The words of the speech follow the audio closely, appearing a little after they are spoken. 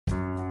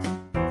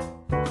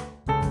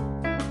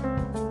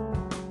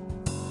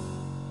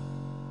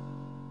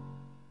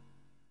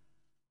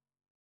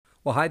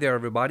Well, hi there,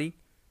 everybody,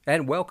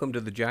 and welcome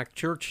to the Jack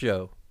Church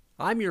Show.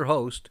 I'm your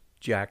host,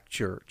 Jack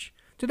Church.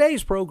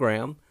 Today's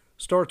program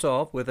starts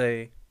off with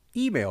a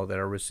email that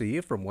I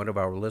received from one of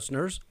our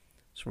listeners.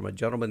 It's from a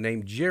gentleman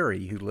named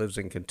Jerry who lives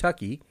in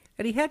Kentucky,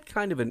 and he had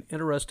kind of an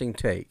interesting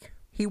take.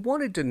 He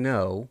wanted to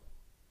know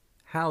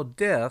how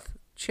death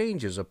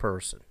changes a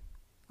person.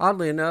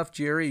 Oddly enough,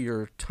 Jerry,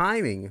 your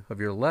timing of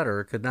your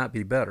letter could not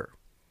be better,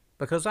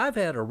 because I've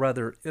had a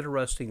rather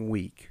interesting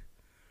week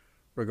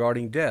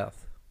regarding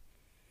death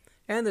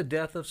and the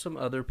death of some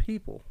other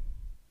people.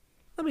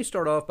 Let me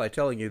start off by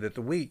telling you that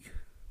the week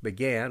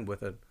began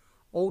with an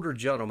older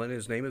gentleman,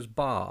 his name is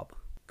Bob,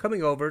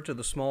 coming over to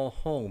the small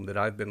home that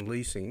I've been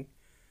leasing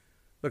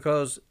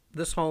because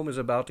this home is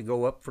about to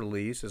go up for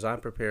lease as I'm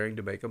preparing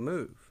to make a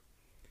move.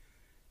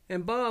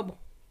 And Bob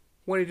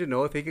wanted to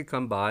know if he could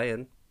come by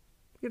and,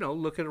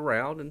 look it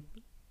around and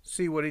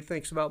see what he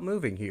thinks about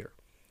moving here.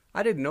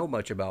 I didn't know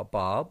much about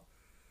Bob,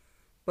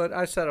 but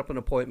I set up an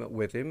appointment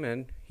with him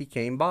and he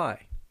came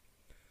by.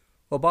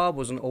 Well, Bob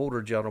was an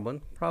older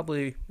gentleman,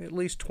 probably at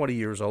least 20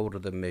 years older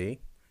than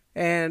me.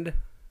 And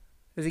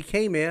as he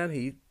came in,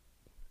 he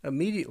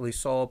immediately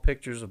saw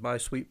pictures of my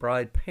sweet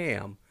bride,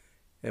 Pam,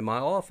 in my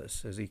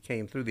office as he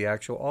came through the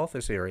actual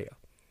office area.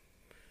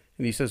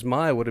 And he says,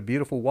 "My, what a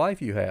beautiful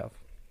wife you have."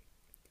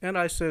 And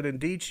I said,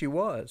 "Indeed she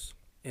was."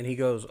 And he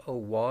goes, "Oh,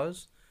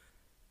 was?"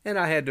 And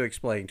I had to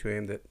explain to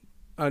him that,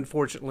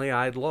 unfortunately,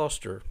 I had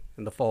lost her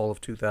in the fall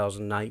of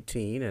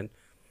 2019, and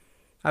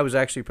I was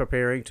actually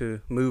preparing to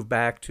move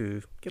back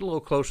to get a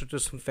little closer to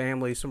some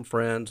family, some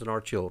friends, and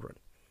our children.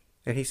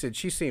 And he said,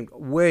 "She seemed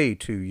way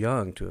too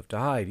young to have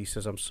died." He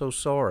says, "I'm so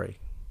sorry."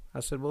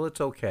 I said, "Well,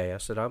 it's okay." I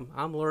said,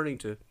 I'm learning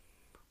to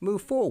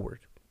move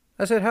forward."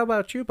 I said, "How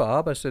about you,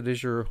 Bob?" I said,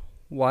 "Is your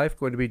wife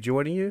going to be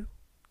joining you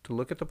to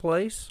look at the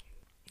place?"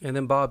 And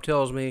then Bob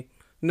tells me,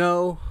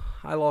 "No,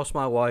 I lost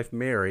my wife,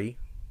 Mary,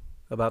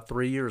 about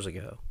 3 years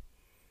ago."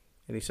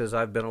 And he says,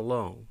 "I've been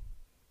alone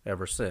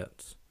ever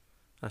since."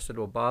 I said,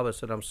 "Well, Bob," I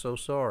said, "I'm so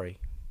sorry."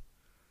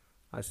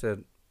 I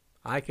said,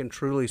 "I can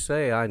truly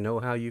say I know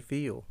how you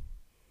feel.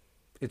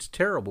 It's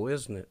terrible,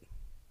 isn't it?"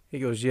 He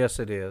goes, "Yes,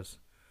 it is."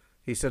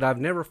 He said, "I've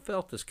never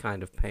felt this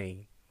kind of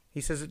pain."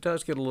 He says, "It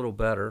does get a little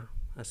better."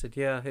 I said,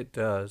 "Yeah, it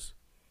does."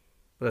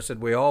 But I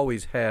said, "We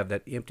always have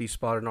that empty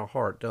spot in our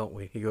heart, don't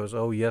we?" He goes,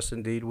 "Oh, yes,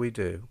 indeed we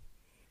do."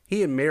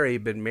 He and Mary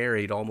have been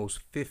married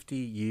almost 50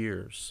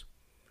 years.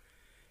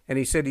 And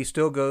he said he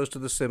still goes to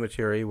the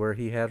cemetery where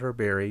he had her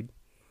buried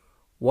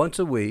once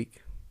a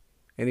week.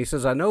 And he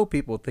says, "I know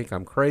people think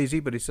I'm crazy,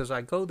 but he says,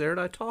 I go there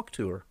and I talk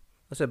to her."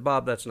 I said,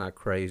 "Bob, that's not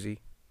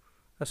crazy."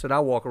 I said,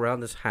 "I walk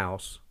around this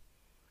house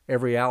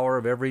every hour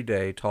of every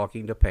day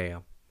talking to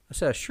Pam." I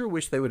said, "I sure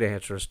wish they would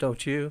answer us,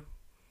 don't you?"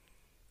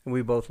 And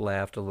we both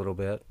laughed a little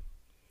bit.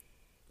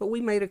 But we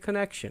made a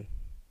connection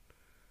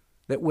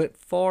that went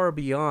far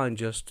beyond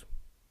just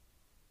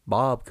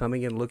Bob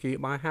coming and looking at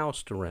my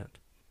house to rent.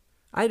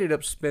 I ended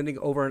up spending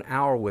over an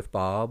hour with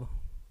Bob,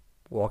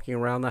 walking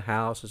around the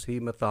house as he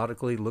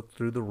methodically looked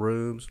through the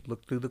rooms,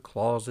 looked through the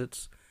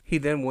closets. He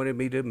then wanted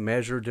me to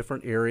measure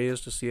different areas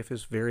to see if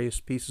his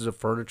various pieces of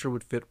furniture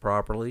would fit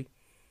properly.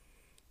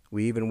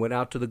 We even went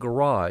out to the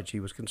garage. He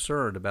was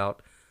concerned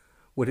about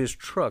would his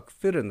truck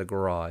fit in the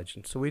garage,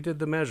 and so we did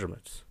the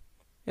measurements.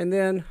 And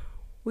then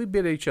we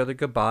bid each other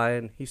goodbye,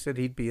 and he said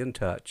he'd be in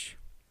touch.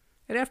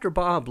 And after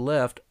Bob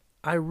left,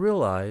 I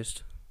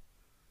realized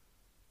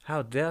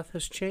how death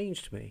has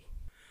changed me.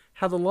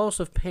 How the loss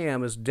of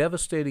Pam, as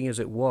devastating as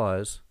it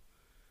was,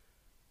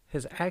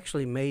 has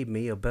actually made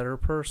me a better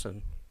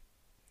person.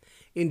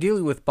 In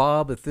dealing with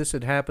Bob, if this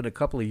had happened a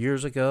couple of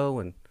years ago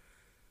and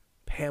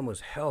Pam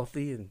was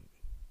healthy and,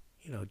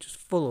 just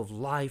full of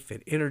life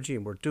and energy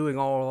and we're doing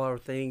all our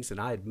things and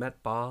I had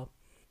met Bob,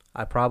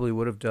 I probably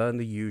would have done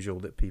the usual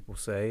that people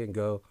say and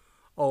go,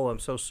 "Oh, I'm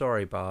so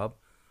sorry, Bob.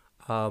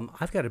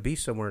 I've got to be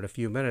somewhere in a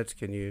few minutes.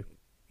 Can you,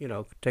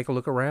 take a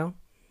look around?"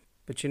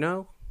 But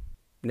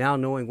now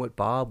knowing what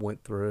Bob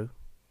went through,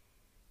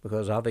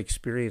 because I've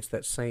experienced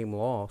that same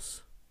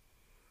loss,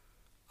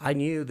 I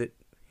knew that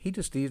he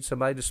just needed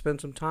somebody to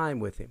spend some time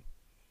with him,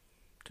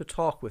 to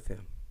talk with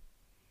him,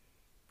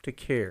 to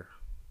care.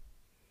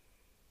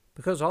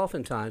 Because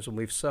oftentimes when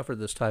we've suffered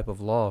this type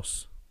of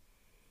loss,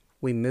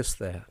 we miss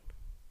that.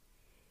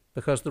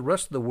 Because the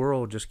rest of the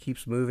world just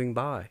keeps moving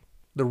by.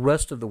 The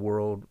rest of the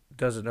world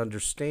doesn't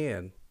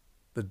understand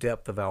the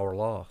depth of our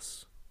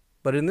loss.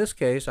 But in this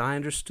case, I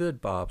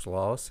understood Bob's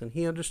loss, and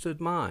he understood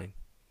mine.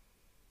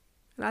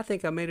 And I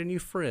think I made a new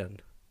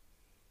friend.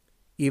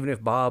 Even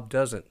if Bob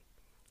doesn't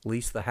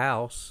lease the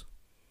house,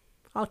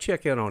 I'll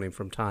check in on him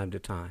from time to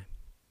time.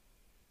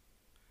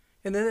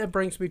 And then that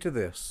brings me to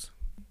this.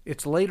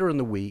 It's later in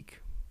the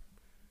week,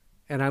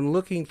 and I'm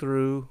looking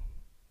through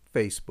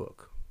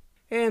Facebook.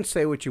 And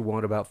say what you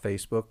want about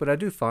Facebook, but I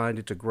do find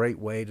it's a great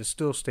way to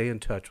still stay in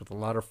touch with a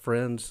lot of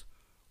friends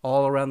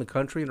all around the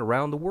country and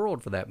around the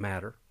world for that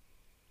matter.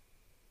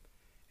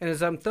 And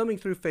as I'm thumbing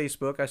through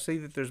Facebook, I see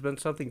that there's been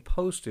something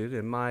posted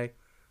in my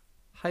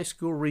high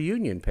school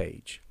reunion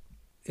page.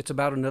 It's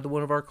about another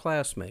one of our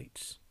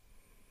classmates.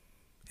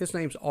 His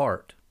name's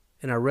Art,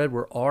 and I read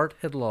where Art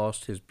had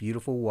lost his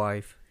beautiful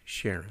wife,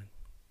 Sharon,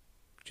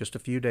 just a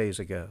few days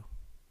ago.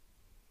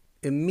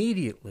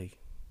 Immediately,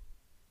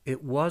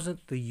 it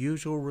wasn't the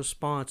usual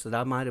response that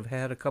I might have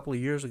had a couple of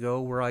years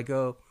ago where I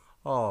go,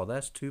 "Oh,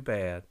 that's too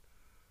bad.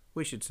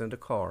 We should send a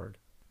card."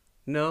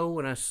 No,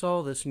 when I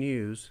saw this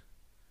news,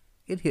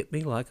 it hit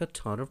me like a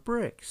ton of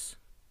bricks.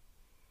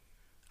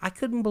 I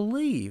couldn't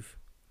believe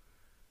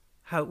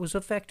how it was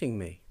affecting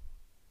me.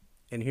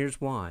 And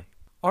here's why.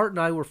 Art and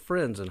I were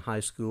friends in high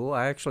school.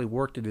 I actually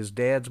worked at his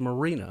dad's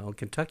marina on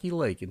Kentucky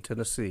Lake in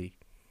Tennessee.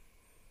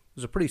 It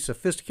was a pretty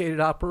sophisticated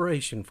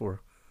operation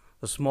for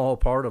a small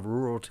part of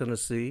rural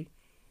Tennessee.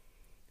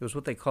 It was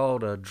what they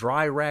called a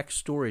dry rack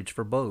storage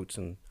for boats,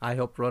 and I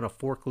helped run a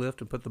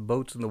forklift and put the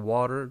boats in the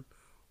water,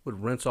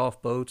 would rinse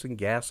off boats and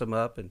gas them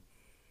up, and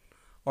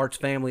Art's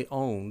family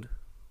owned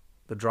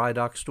the dry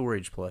dock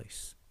storage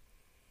place.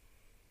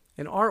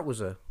 And Art was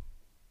a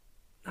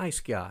nice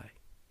guy.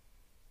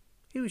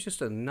 He was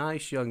just a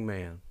nice young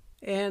man.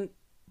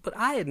 But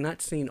I had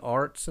not seen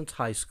Art since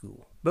high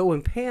school. But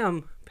when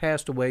Pam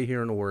passed away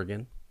here in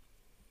Oregon,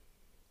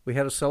 we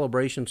had a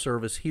celebration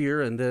service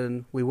here, and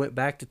then we went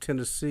back to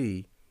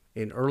Tennessee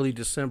in early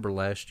December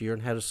last year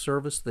and had a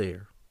service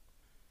there.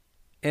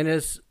 And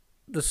as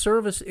the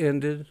service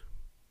ended,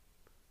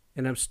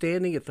 and I'm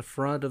standing at the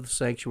front of the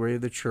sanctuary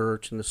of the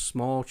church, in the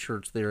small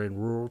church there in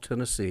rural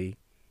Tennessee,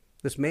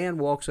 this man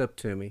walks up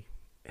to me,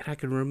 and I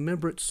can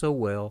remember it so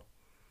well.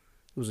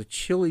 It was a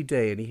chilly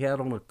day, and he had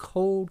on a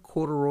cold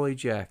corduroy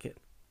jacket.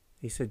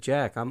 He said,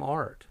 "Jack, I'm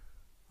Art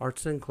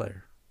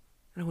Sinclair."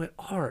 And I went,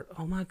 "Art,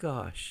 oh my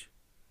gosh.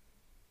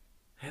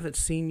 I haven't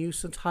seen you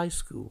since high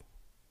school."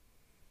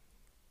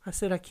 I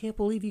said, "I can't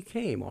believe you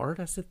came, Art."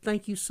 I said,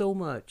 "Thank you so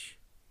much."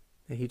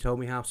 And he told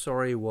me how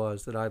sorry he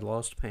was that I'd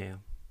lost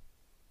Pam.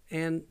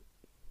 And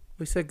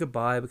we said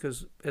goodbye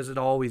because, as it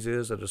always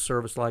is at a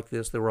service like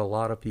this, there were a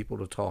lot of people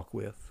to talk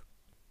with.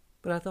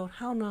 But I thought,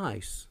 how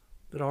nice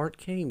that Art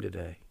came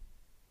today.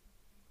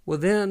 Well,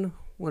 then,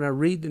 when I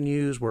read the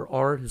news where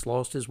Art has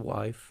lost his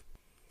wife,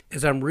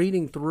 as I'm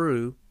reading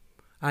through,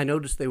 I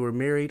noticed they were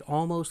married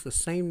almost the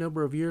same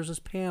number of years as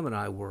Pam and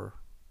I were.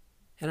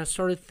 And I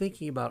started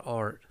thinking about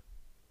Art.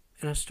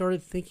 And I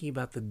started thinking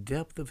about the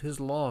depth of his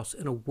loss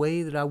in a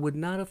way that I would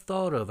not have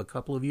thought of a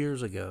couple of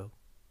years ago.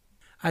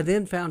 I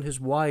then found his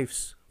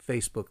wife's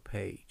Facebook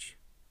page.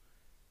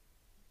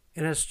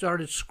 And I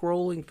started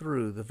scrolling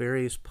through the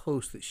various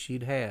posts that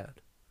she'd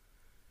had.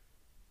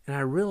 And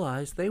I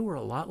realized they were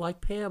a lot like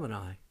Pam and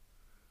I.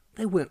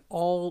 They went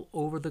all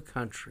over the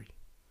country.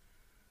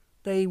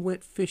 They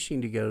went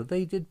fishing together.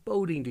 They did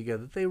boating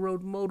together. They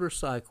rode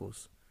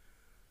motorcycles.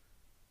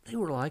 They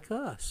were like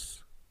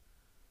us.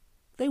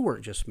 They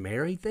weren't just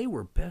married. They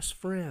were best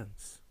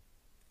friends.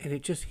 And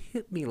it just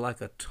hit me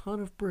like a ton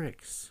of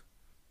bricks.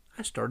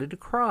 I started to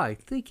cry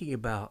thinking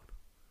about.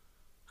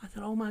 I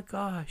thought, oh my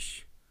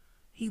gosh,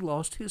 he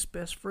lost his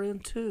best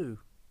friend too.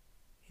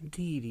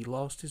 Indeed, he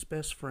lost his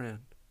best friend.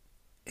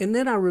 And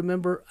then I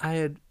remember I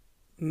had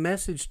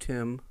messaged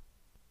him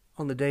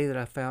on the day that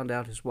I found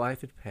out his wife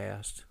had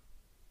passed.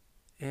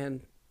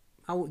 And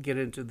I won't get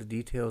into the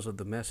details of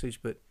the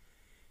message, but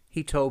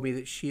he told me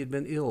that she had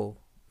been ill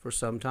for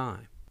some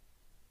time.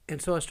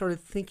 And so I started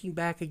thinking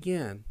back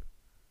again.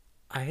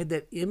 I had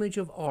that image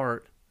of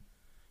Art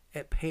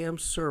at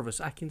Pam's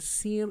service. I can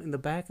see him in the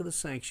back of the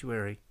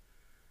sanctuary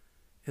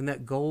in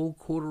that gold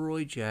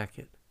corduroy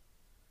jacket.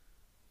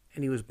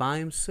 And he was by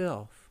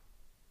himself.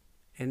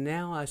 And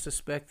now I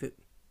suspect that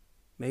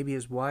maybe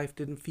his wife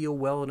didn't feel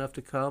well enough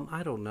to come.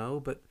 I don't know,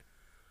 but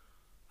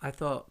I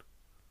thought,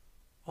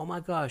 oh my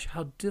gosh,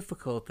 how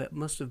difficult that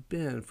must have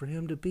been for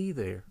him to be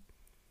there.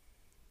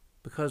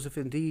 Because if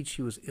indeed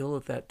she was ill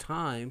at that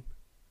time,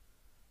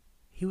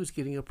 he was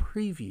getting a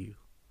preview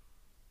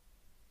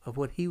of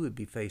what he would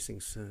be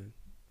facing soon.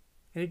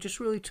 And it just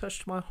really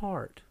touched my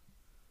heart.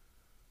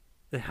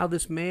 That how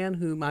this man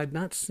whom I'd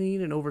not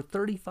seen in over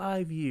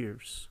 35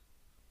 years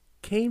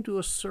came to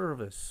a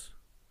service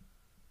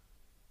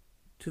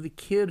to the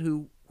kid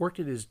who worked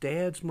at his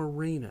dad's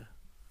marina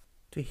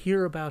to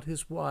hear about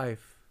his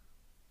wife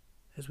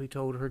as we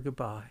told her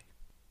goodbye.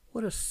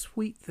 What a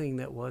sweet thing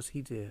that was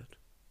he did.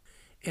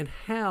 And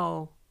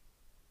how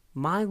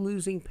my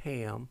losing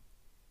Pam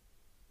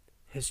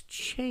has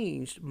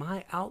changed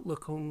my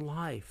outlook on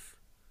life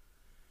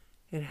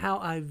and how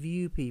I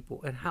view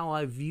people and how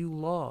I view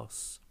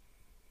loss.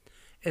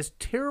 As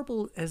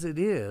terrible as it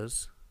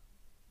is,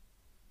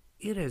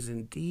 it has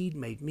indeed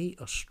made me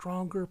a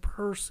stronger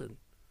person.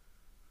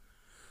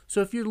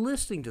 So if you're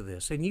listening to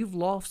this and you've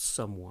lost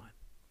someone,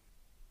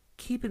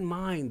 keep in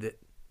mind that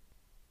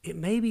it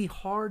may be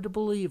hard to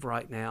believe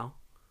right now,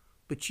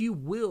 but you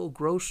will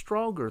grow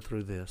stronger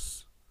through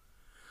this.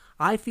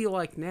 I feel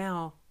like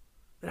now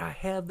that I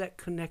have that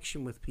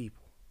connection with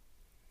people,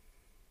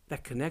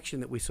 that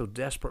connection that we so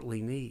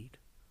desperately need.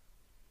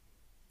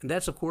 And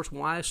that's, of course,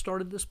 why I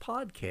started this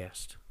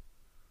podcast,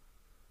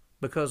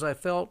 because I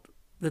felt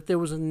that there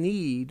was a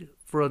need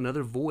for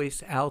another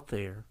voice out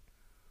there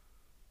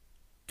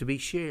to be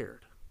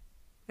shared.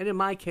 And in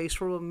my case,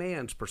 from a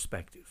man's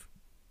perspective.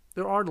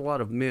 There aren't a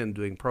lot of men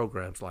doing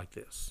programs like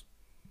this.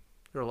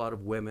 There are a lot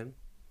of women,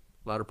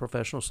 a lot of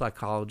professional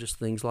psychologists,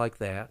 things like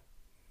that,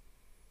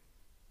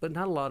 but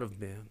not a lot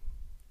of men.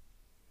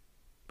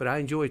 But I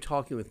enjoy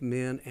talking with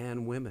men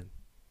and women.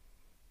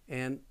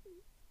 And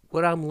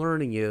what I'm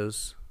learning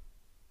is,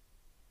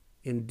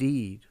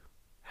 indeed,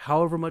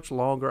 however much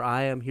longer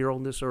I am here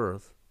on this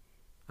earth,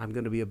 I'm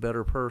going to be a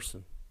better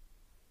person.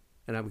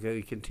 And I'm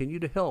going to continue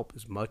to help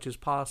as much as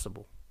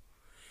possible.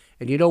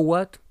 And you know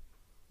what?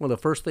 One of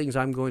the first things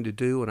I'm going to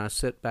do when I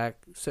set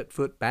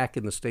foot back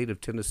in the state of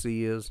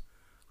Tennessee is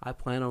I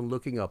plan on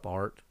looking up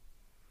Art,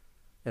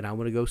 and I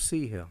want to go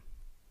see him.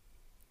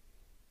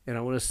 And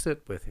I want to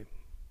sit with him.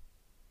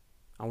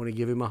 I want to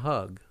give him a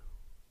hug.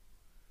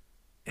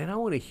 And I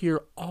want to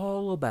hear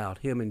all about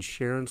him and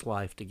Sharon's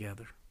life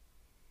together.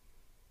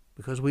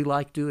 Because we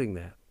like doing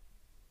that.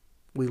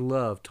 We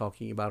love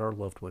talking about our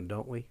loved one,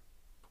 don't we?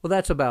 Well,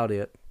 that's about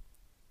it.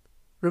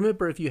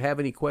 Remember, if you have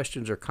any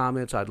questions or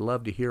comments, I'd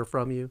love to hear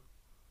from you.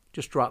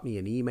 Just drop me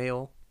an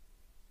email.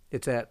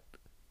 It's at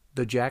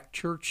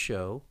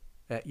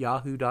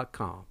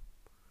thejackchurchshow@yahoo.com.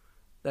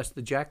 That's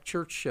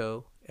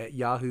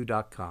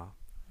thejackchurchshow@yahoo.com.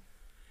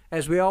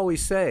 As we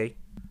always say,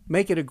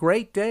 make it a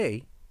great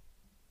day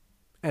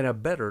and a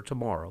better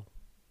tomorrow.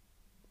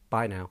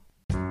 Bye now.